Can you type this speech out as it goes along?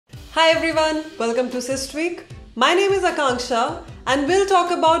Hi everyone, welcome to Syst Week. My name is Akanksha and we'll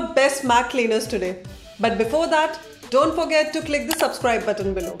talk about best Mac cleaners today. But before that, don't forget to click the subscribe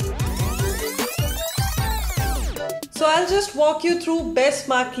button below. So I'll just walk you through best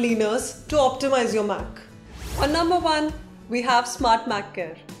Mac cleaners to optimize your Mac. On number 1, we have Smart Mac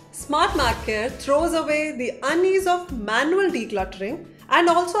Care. Smart Mac Care throws away the unease of manual decluttering and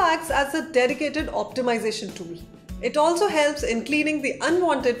also acts as a dedicated optimization tool. It also helps in cleaning the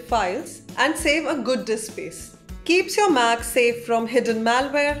unwanted files and save a good disk space. Keeps your Mac safe from hidden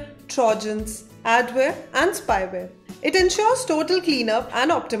malware, trojans, adware and spyware. It ensures total cleanup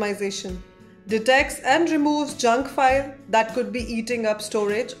and optimization. Detects and removes junk file that could be eating up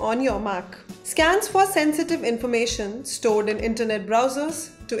storage on your Mac. Scans for sensitive information stored in internet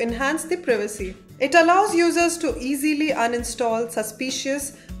browsers to enhance the privacy. It allows users to easily uninstall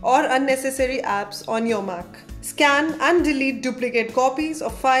suspicious or unnecessary apps on your Mac. Scan and delete duplicate copies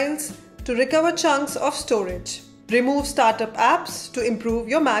of files to recover chunks of storage. Remove startup apps to improve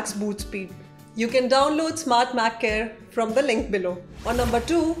your Mac's boot speed. You can download Smart Mac Care from the link below. On number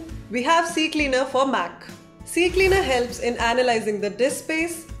 2, we have CCleaner for Mac. CCleaner helps in analyzing the disk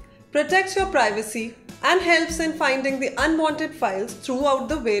space, protects your privacy, and helps in finding the unwanted files throughout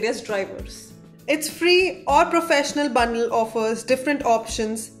the various drivers. Its free or professional bundle offers different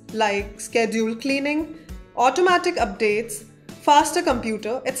options like scheduled cleaning, automatic updates, faster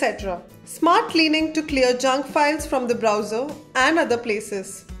computer, etc. Smart cleaning to clear junk files from the browser and other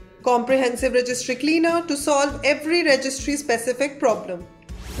places. Comprehensive registry cleaner to solve every registry specific problem.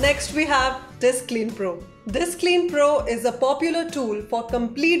 Next we have Disk Clean Pro. Disk Clean Pro is a popular tool for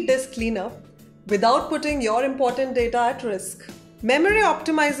complete disk cleanup without putting your important data at risk. Memory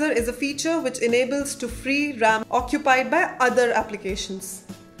Optimizer is a feature which enables to free RAM occupied by other applications.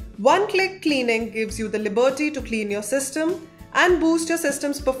 One-click cleaning gives you the liberty to clean your system and boost your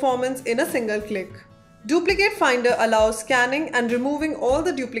system's performance in a single click. Duplicate Finder allows scanning and removing all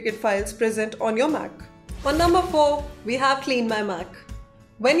the duplicate files present on your Mac. On number 4, we have Clean My Mac.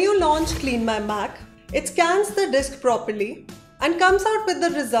 When you launch Clean My Mac, it scans the disk properly and comes out with the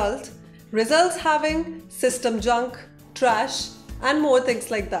results having system junk, trash, and more things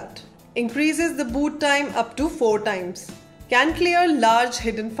like that. Increases the boot time up to 4 times. Can clear large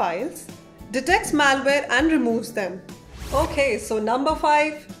hidden files. Detects malware and removes them. Okay, so number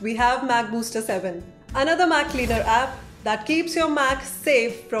 5, we have Mac Booster 7. Another Mac cleaner app that keeps your Mac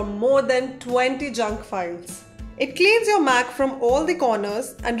safe from more than 20 junk files. It cleans your Mac from all the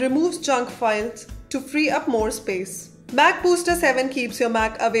corners and removes junk files to free up more space. Mac Booster 7 keeps your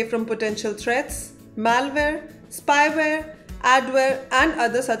Mac away from potential threats, malware, spyware, adware and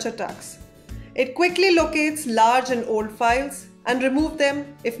other such attacks. It quickly locates large and old files and removes them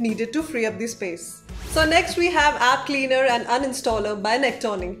if needed to free up the space. So next we have App Cleaner and Uninstaller by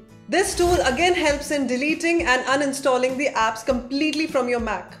Nectoni. This tool again helps in deleting and uninstalling the apps completely from your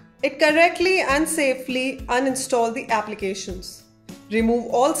Mac. It correctly and safely uninstall the applications. Remove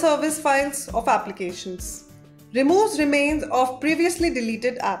all service files of applications. Removes remains of previously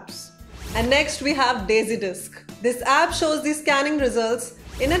deleted apps. And next we have Daisy Disk. This app shows the scanning results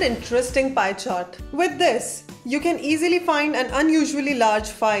in an interesting pie chart. With this, you can easily find an unusually large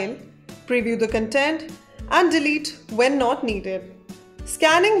file, preview the content, and delete when not needed.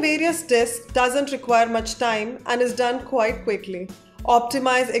 Scanning various disks doesn't require much time and is done quite quickly.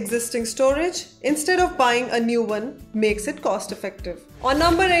 Optimize existing storage instead of buying a new one makes it cost effective. On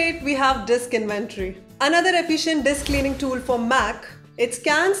number 8, we have Disk Inventory. Another efficient disk cleaning tool for Mac. It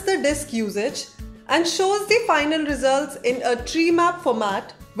scans the disk usage and shows the final results in a tree map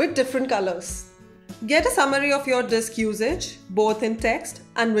format with different colors. Get a summary of your disk usage, both in text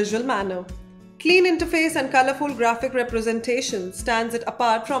and visual manner. Clean interface and colorful graphic representation stands it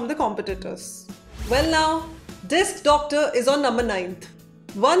apart from the competitors. Well now, Disk Doctor is on number 9th.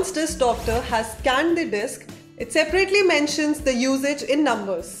 Once Disk Doctor has scanned the disk, it separately mentions the usage in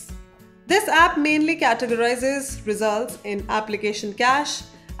numbers. This app mainly categorizes results in application cache,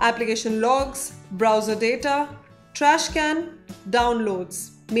 application logs, browser data, trash can,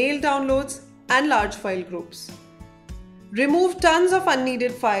 downloads, mail downloads, and large file groups. Remove tons of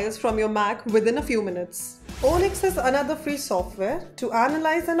unneeded files from your Mac within a few minutes. Onyx is another free software to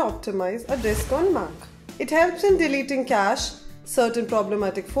analyze and optimize a disk on Mac. It helps in deleting cache, certain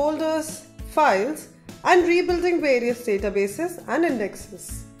problematic folders, files, and rebuilding various databases and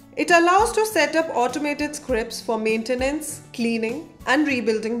indexes. It allows to set up automated scripts for maintenance, cleaning, and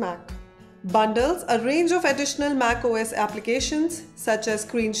rebuilding Mac. Bundles a range of additional Mac OS applications such as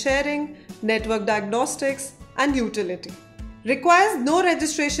screen sharing, network diagnostics, and utility. Requires no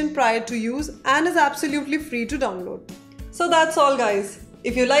registration prior to use and is absolutely free to download. So that's all guys.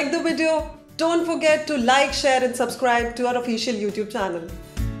 If you like the video, don't forget to like, share and subscribe to our official YouTube channel.